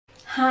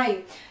Hi,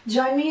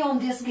 join me on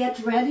this Get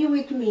Ready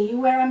With Me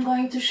where I'm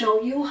going to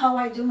show you how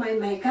I do my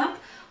makeup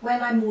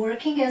when I'm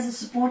working as a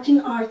supporting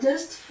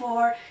artist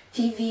for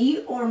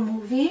TV or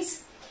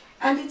movies.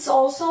 And it's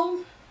also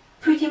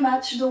pretty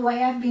much the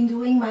way I've been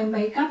doing my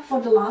makeup for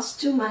the last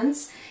 2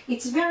 months.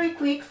 It's very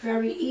quick,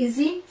 very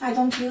easy. I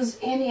don't use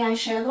any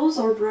eyeshadows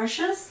or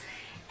brushes,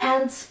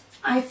 and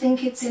I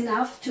think it's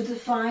enough to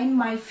define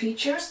my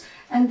features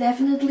and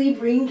definitely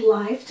bring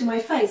life to my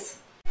face.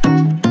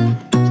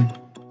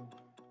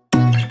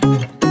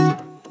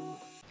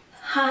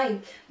 Hi,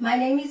 my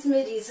name is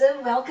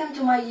Marisa. Welcome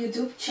to my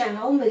YouTube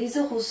channel,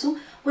 Marisa Russo,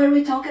 where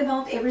we talk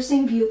about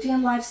everything beauty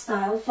and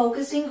lifestyle,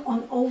 focusing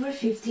on over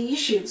 50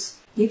 issues.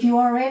 If you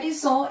already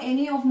saw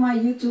any of my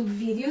YouTube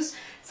videos,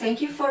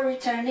 thank you for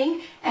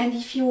returning, and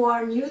if you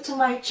are new to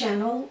my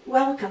channel,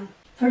 welcome.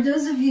 For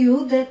those of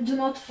you that do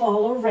not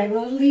follow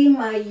regularly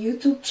my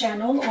YouTube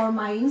channel or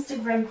my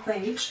Instagram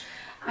page,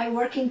 I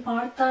work in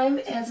part-time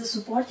as a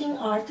supporting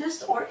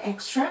artist or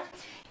extra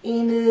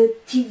in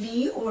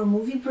TV or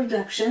movie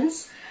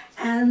productions,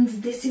 and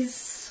this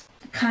is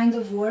the kind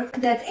of work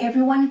that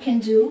everyone can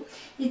do.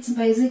 It's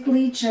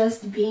basically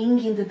just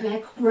being in the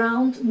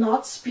background,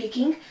 not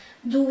speaking,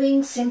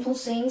 doing simple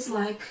things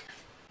like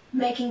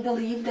making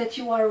believe that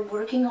you are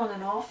working on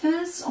an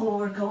office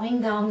or going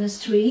down the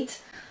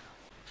street,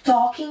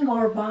 talking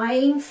or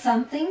buying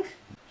something.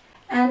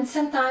 And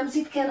sometimes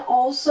it can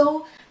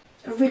also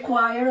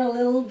require a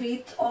little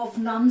bit of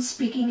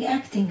non-speaking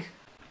acting,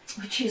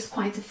 which is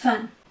quite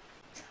fun.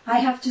 I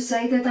have to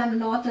say that I'm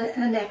not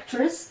an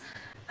actress.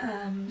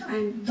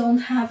 I don't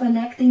have an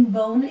acting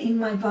bone in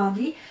my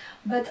body,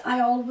 but I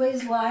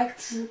always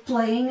liked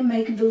playing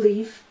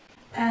make-believe,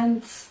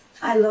 and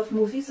I love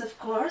movies, of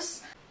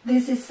course.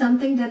 This is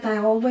something that I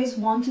always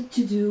wanted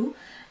to do,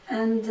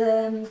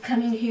 and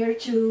coming here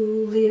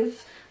to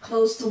live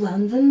close to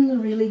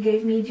London really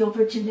gave me the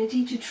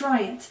opportunity to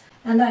try it,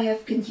 and I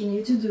have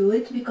continued to do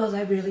it because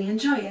I really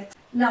enjoy it.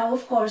 Now,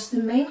 of course,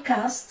 the main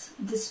cast,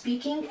 the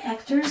speaking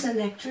actors and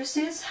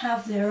actresses,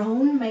 have their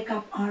own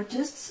makeup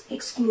artists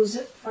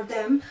exclusive for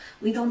them.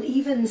 We don't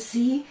even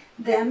see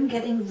them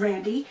getting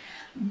ready,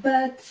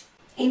 but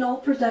in all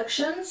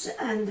productions,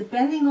 and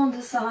depending on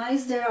the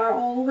size, there are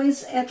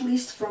always at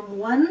least from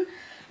 1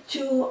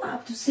 to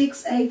up to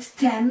 6, 8,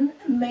 10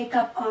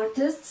 makeup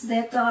artists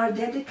that are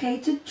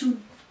dedicated to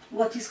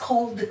what is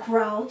called the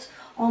crowd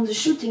on the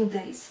shooting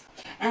days.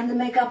 And the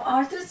makeup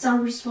artists are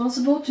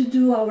responsible to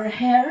do our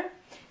hair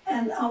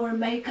and our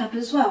makeup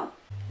as well.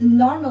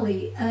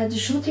 Normally, the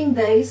shooting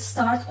days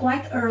start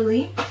quite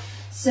early,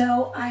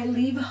 so I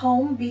leave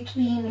home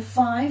between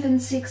 5 and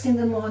 6 in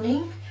the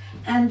morning,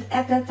 and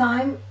at that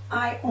time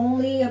I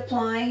only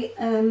apply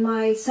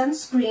my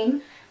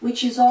sunscreen,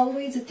 which is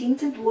always a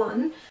tinted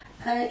one.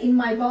 In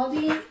my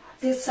body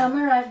this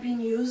summer I've been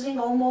using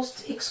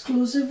almost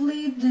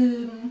exclusively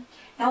the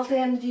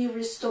Elta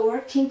Restore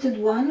Tinted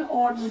one,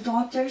 or the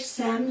Daughter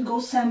Sam Go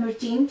Summer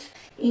Tint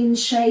in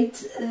shade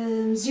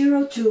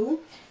 02,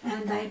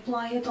 and I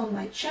apply it on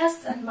my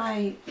chest and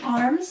my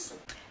arms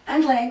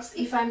and legs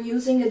if I'm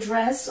using a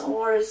dress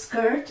or a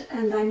skirt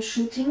and I'm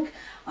shooting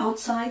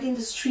outside in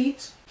the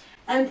street.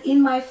 And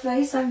in my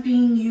face I've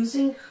been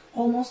using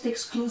almost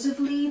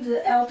exclusively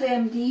the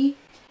Elta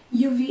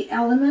UV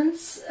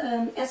Elements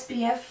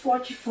SPF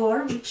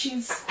 44, which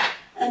is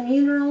a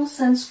mineral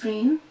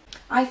sunscreen.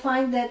 I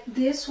find that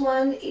this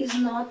one is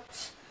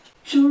not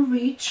too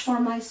rich for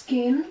my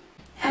skin,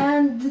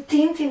 and the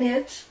tint in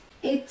it,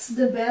 it's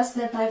the best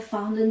that I've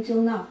found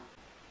until now.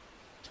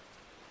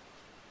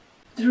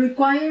 The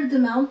required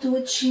amount to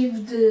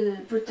achieve the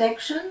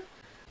protection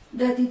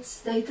that it's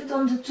stated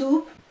on the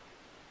tube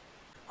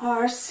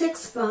are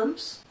 6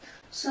 pumps,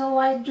 so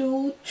I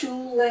do 2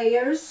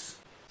 layers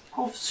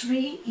of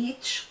 3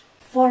 each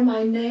for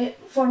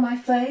my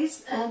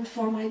face and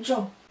for my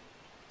jaw.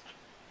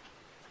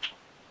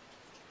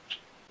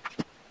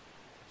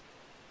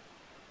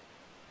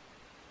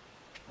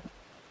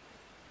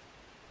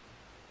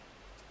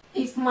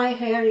 If my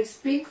hair is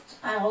picked,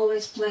 I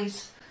always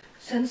place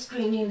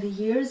sunscreen in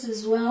the ears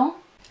as well.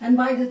 And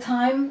by the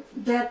time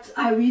that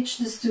I reach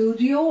the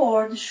studio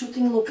or the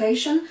shooting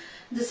location,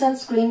 the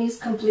sunscreen is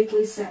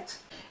completely set.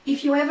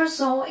 If you ever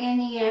saw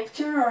any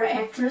actor or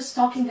actress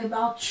talking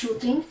about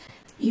shooting,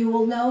 you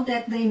will know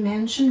that they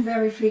mention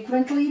very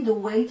frequently the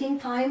waiting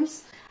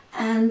times,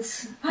 and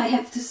I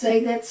have to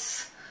say that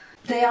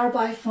they are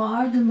by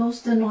far the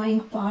most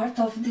annoying part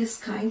of this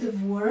kind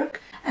of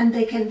work, and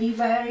they can be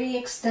very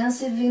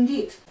extensive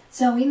indeed.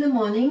 So in the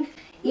morning,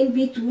 in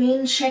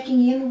between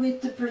checking in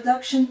with the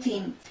production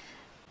team,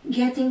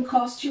 getting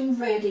costume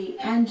ready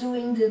and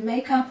doing the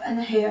makeup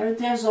and hair,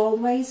 there's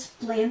always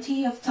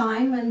plenty of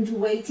time and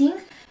waiting.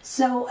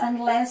 So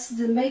unless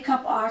the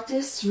makeup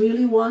artist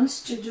really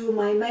wants to do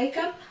my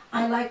makeup,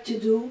 I like to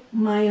do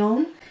my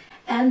own,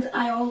 and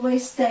I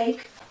always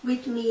take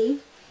with me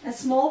a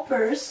small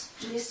purse.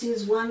 This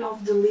is one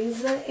of the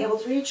Lisa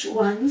Eldridge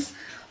ones,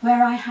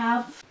 where I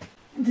have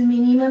the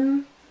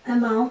minimum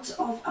amount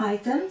of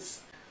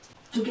items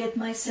to get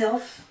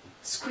myself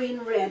screen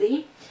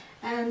ready,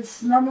 and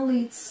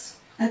normally it's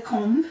a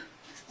comb,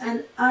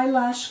 an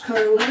eyelash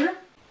curler,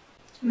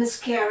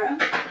 mascara,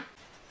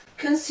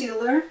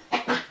 concealer,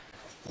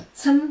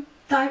 some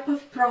type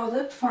of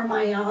product for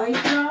my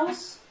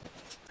eyebrows,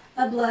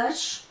 a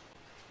blush.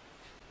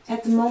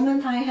 At the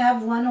moment I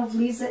have one of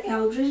Lisa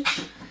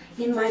Eldridge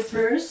in my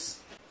purse.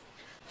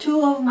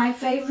 Two of my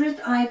favorite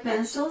eye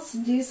pencils.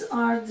 These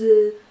are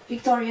the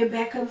Victoria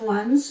Beckham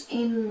ones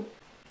in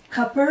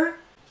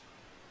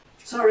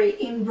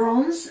in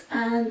bronze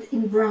and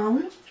in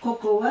brown,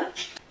 cocoa.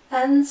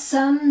 And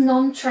some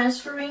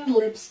non-transferring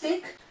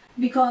lipstick,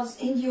 because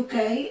in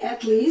UK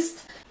at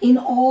least, in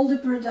all the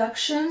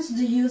productions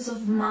the use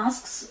of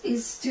masks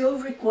is still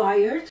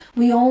required.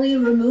 We only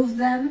remove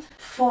them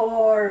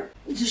for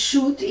the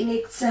shoot in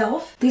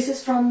itself. This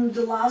is from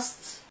the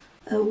last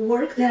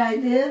work that I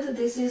did.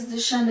 This is the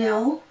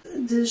Chanel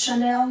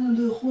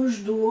Le Rouge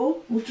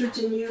Duo Ultra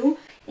Tenue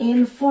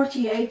in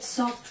 48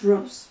 Soft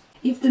Rose.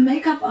 If the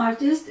makeup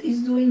artist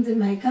is doing the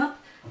makeup,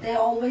 they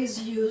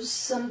always use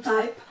some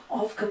type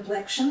of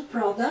complexion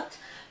product,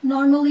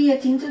 normally a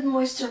tinted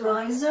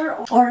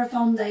moisturizer or a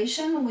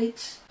foundation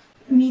with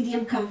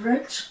medium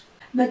coverage.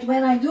 But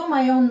when I do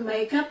my own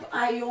makeup,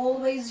 I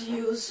always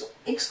use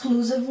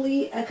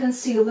exclusively a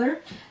concealer,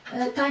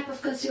 a type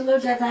of concealer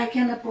that I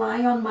can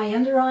apply on my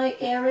under eye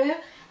area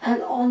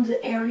and on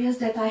the areas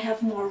that I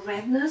have more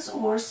redness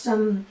or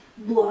some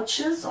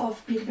blotches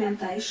of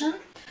pigmentation.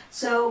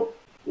 So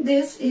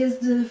this is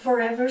the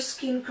Forever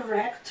Skin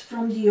Correct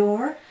from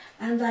Dior,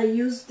 and I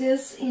use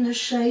this in a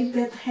shade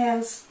that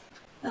has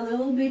a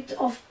little bit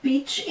of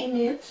peach in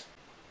it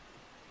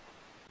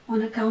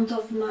on account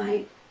of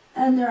my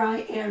under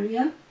eye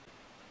area.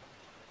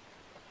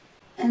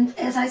 And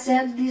as I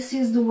said, this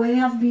is the way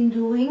I've been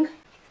doing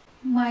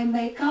my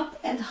makeup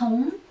at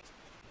home.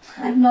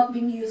 I've not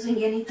been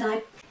using any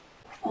type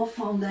of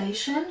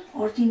foundation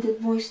or tinted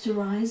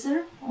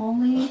moisturizer,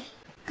 only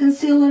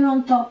concealer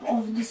on top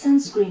of the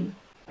sunscreen,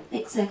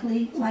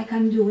 exactly like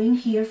I'm doing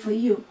here for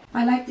you.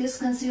 I like this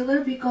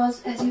concealer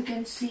because, as you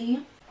can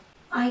see,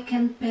 I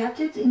can pat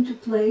it into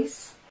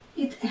place.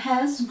 It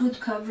has good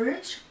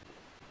coverage,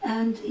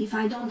 and if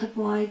I don't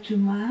apply too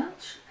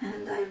much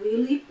and I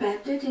really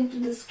pat it into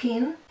the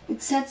skin,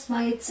 it sets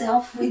by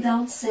itself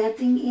without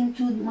setting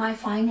into my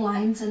fine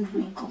lines and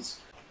wrinkles.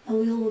 A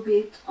little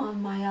bit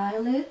on my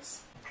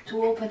eyelids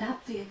to open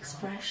up the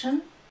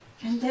expression,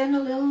 and then a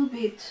little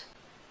bit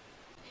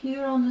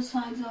here on the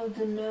sides of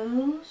the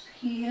nose,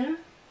 here,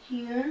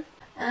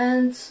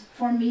 and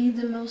for me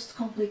the most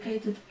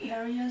complicated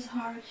areas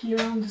are here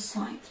on the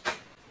side.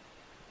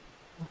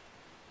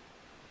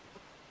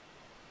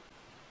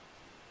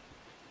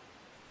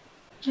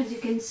 As you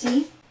can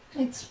see,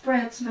 it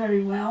spreads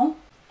very well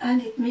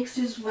and it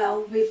mixes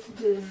well with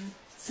the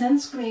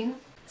sunscreen.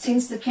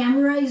 Since the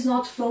camera is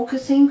not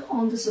focusing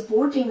on the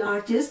supporting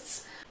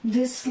artists,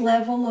 this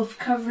level of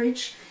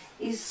coverage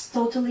is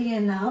totally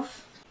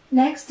enough.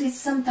 Next is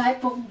some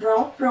type of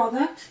brow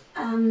product,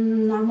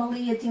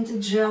 normally a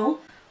tinted gel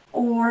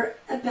or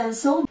a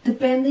pencil,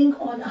 depending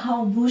on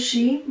how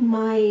bushy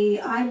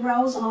my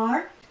eyebrows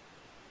are.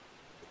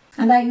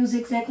 And I use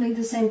exactly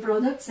the same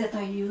products that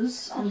I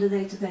use on the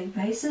day-to-day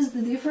basis.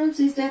 The difference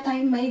is that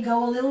I may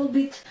go a little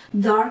bit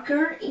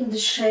darker in the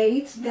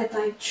shade that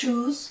I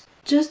choose,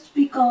 just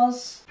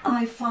because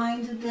I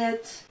find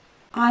that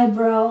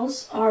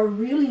eyebrows are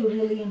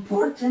really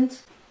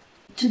important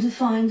to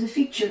define the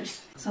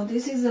features. So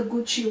this is a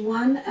Gucci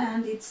one,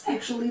 and it's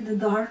actually the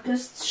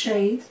darkest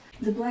shade,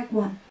 the black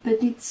one,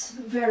 but it's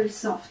very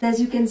soft.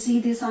 As you can see,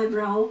 this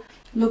eyebrow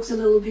looks a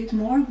little bit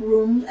more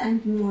groomed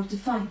and more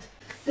defined.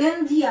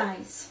 Then the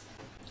eyes.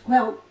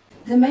 Well,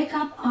 the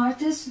makeup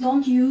artists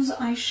don't use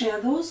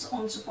eyeshadows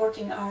on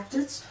supporting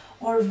artists,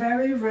 or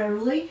very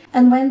rarely,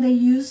 and when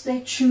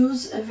they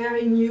choose a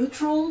very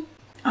neutral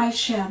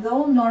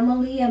eyeshadow,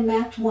 normally a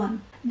matte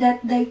one,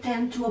 that they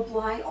tend to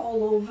apply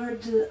all over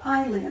the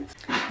eyelid.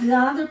 The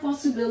other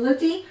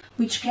possibility,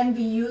 which can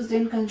be used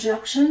in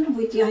conjunction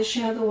with the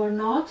eyeshadow or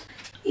not,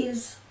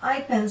 is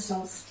eye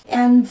pencils.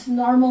 And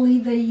normally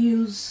they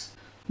use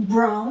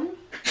brown,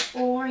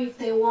 or if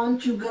they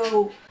want to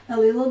go a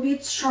little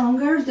bit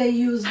stronger, they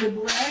use the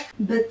black,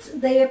 but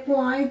they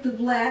apply the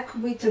black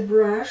with a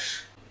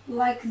brush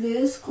like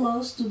this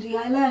close to the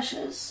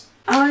eyelashes.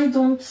 I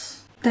don't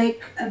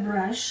take a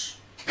brush.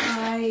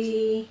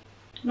 I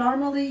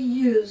normally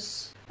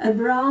use a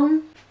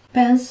brown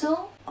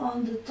pencil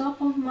on the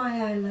top of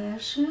my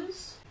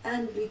eyelashes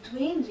and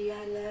between the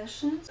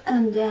eyelashes,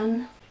 and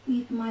then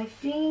with my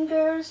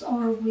fingers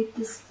or with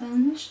the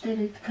sponge that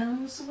it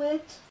comes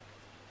with,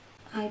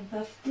 I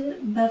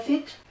buff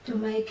it to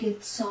make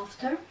it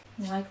softer,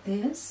 like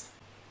this.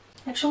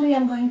 Actually,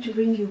 I'm going to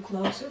bring you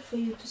closer for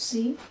you to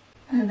see,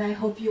 and I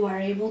hope you are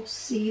able to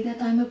see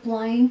that I'm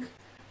applying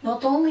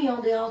not only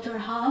on the outer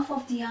half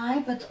of the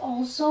eye, but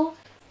also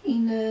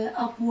in an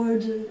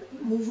upward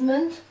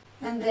movement.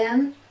 And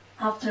then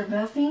after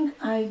buffing,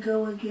 I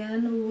go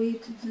again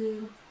with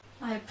the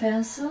eye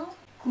pencil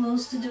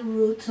close to the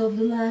roots of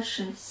the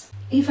lashes.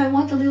 If I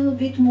want a little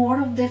bit more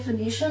of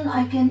definition,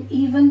 I can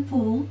even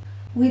pull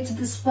with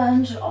the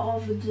sponge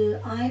of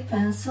the eye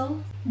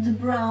pencil the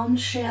brown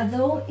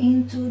shadow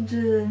into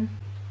the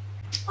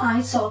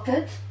eye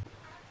socket,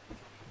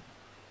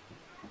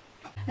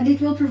 and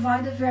it will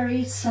provide a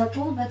very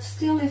subtle but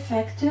still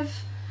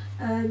effective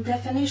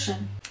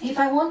definition. If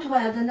I want to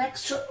add an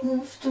extra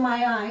oomph to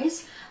my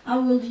eyes, I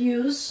will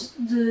use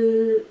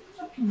the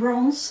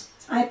bronze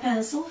eye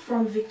pencil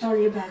from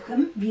Victoria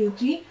Beckham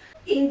Beauty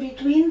in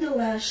between the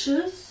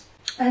lashes,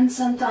 and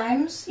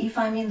sometimes, if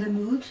I'm in the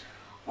mood,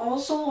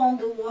 also on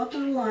the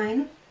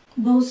waterline,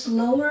 both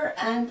lower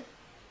and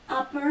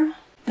upper.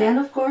 Then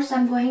of course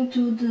I'm going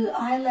to the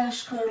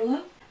eyelash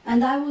curler,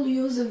 and I will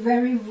use a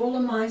very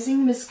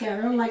volumizing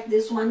mascara like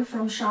this one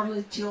from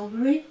Charlotte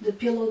Tilbury, the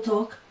Pillow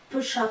Talk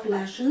Push-Up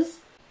Lashes.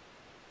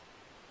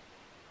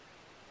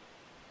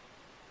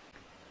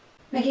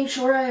 Making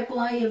sure I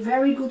apply a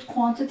very good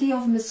quantity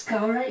of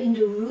mascara in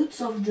the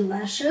roots of the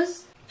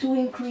lashes to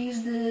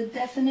increase the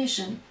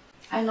definition.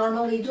 I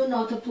normally do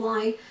not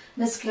apply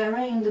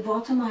mascara in the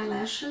bottom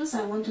eyelashes.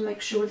 I want to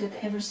make sure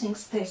that everything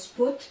stays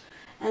put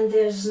and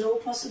there's no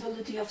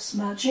possibility of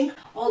smudging,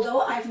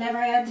 although I've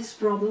never had this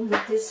problem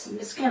with this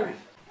mascara.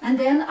 And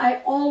then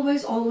I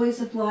always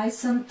apply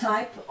some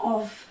type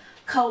of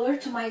color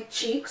to my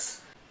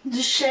cheeks.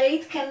 The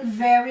shade can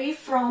vary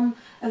from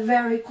a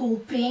very cool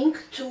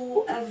pink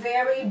to a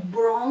very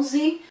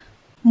bronzy,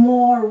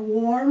 more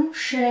warm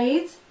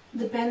shade,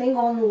 depending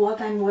on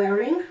what I'm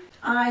wearing.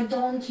 I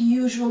don't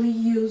usually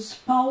use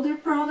powder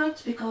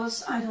products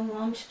because I don't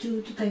want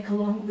to take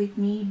along with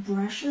me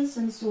brushes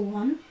and so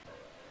on.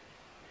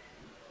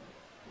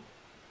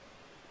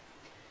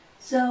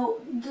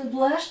 So the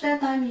blush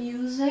that I'm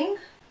using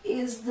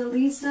is the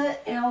Lisa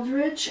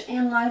Eldridge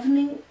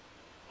Enlivening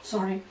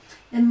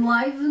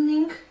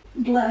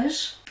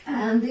blush,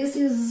 and this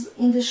is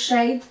in the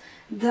shade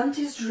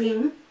Dante's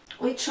Dream,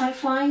 which I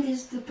find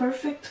is the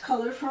perfect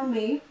color for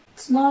me.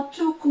 It's not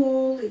too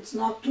cool, it's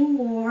not too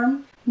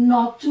warm,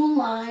 not too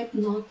light,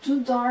 not too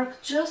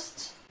dark,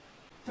 just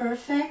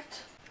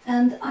perfect,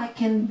 and I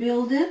can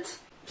build it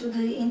to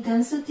the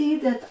intensity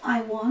that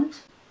I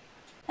want,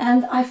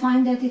 and I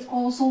find that it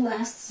also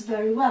lasts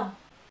very well.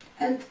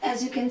 And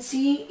as you can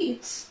see,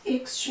 it's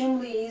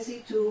extremely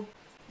easy to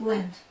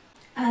blend.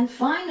 And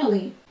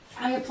finally,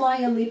 I apply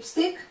a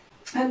lipstick,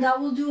 and I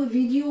will do a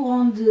video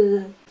on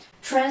the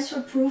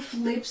transfer-proof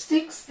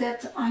lipsticks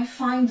that I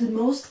find the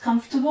most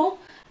comfortable.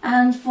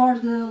 And for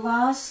the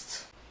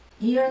last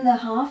year and a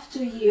half,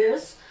 2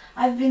 years,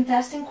 I've been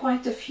testing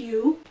quite a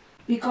few,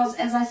 because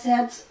as I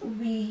said,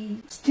 we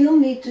still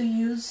need to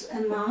use a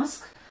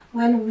mask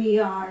when we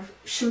are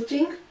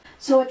shooting,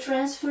 so a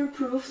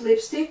transfer-proof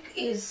lipstick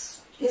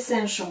is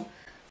essential.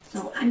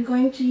 So I'm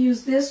going to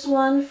use this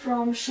one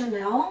from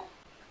Chanel,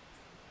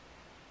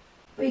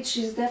 which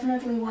is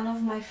definitely one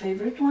of my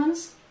favorite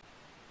ones.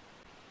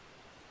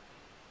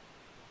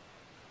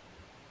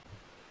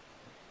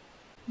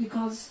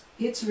 Because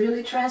it's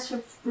really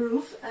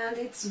transfer-proof and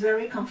it's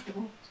very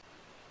comfortable.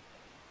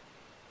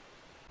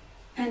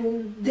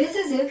 And this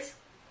is it.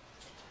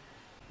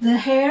 The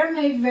hair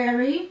may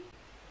vary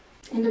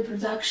in the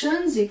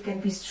productions. It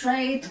can be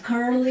straight,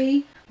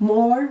 curly,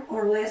 more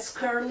or less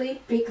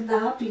curly, picked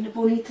up in a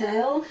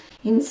ponytail,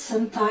 in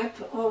some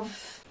type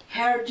of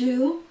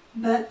hairdo,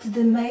 but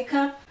the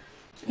makeup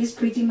is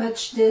pretty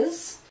much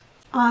this.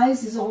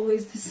 Eyes is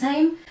always the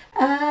same,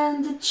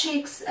 and the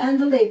cheeks and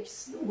the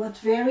lips. What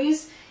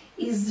varies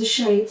is the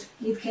shade.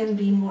 It can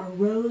be more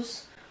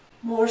rose,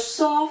 more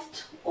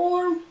soft,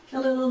 or a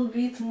little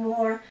bit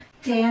more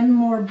tan,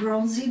 more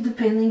bronzy,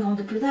 depending on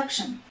the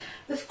production.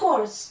 Of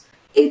course,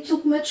 it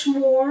took much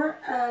more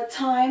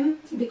time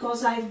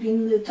because I've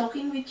been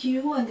talking with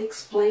you and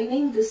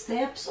explaining the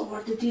steps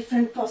or the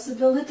different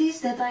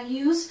possibilities that I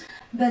use,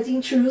 but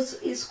in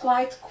truth it's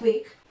quite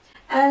quick.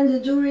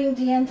 And during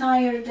the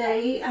entire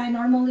day I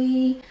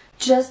normally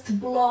just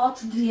blot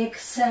the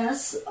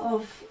excess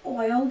of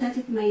oil that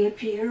it may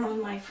appear on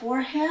my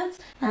forehead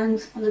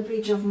and on the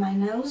bridge of my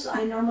nose.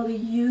 I normally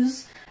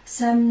use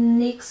some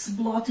NYX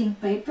blotting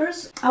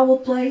papers. I will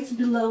place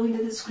below in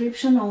the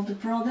description all the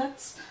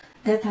products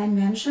that I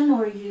mentioned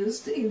or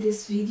used in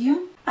this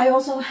video. I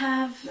also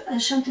have a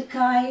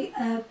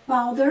Chantecaille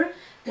powder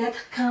that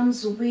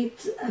comes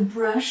with a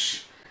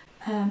brush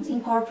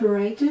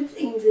incorporated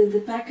in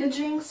the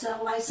packaging,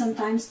 so I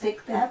sometimes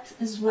take that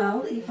as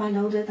well if I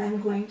know that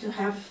I'm going to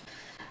have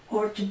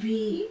or to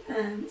be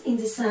in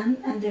the sun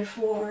and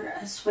therefore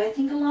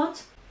sweating a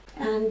lot.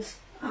 And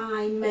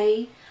I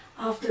may,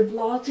 after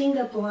blotting,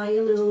 apply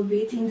a little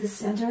bit in the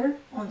center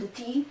on the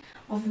T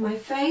of my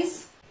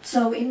face.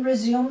 So in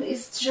resume,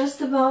 it's just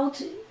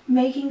about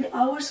making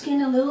our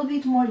skin a little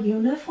bit more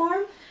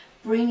uniform,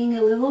 bringing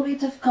a little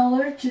bit of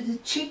color to the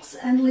cheeks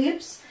and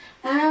lips,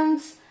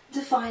 and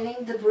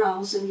defining the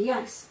brows and the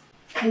eyes.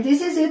 And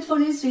this is it for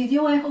this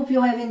video. I hope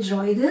you have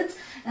enjoyed it,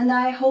 and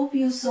I hope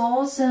you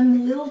saw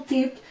some little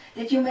tip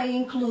that you may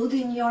include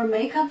in your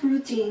makeup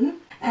routine.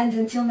 And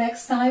until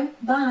next time,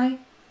 bye!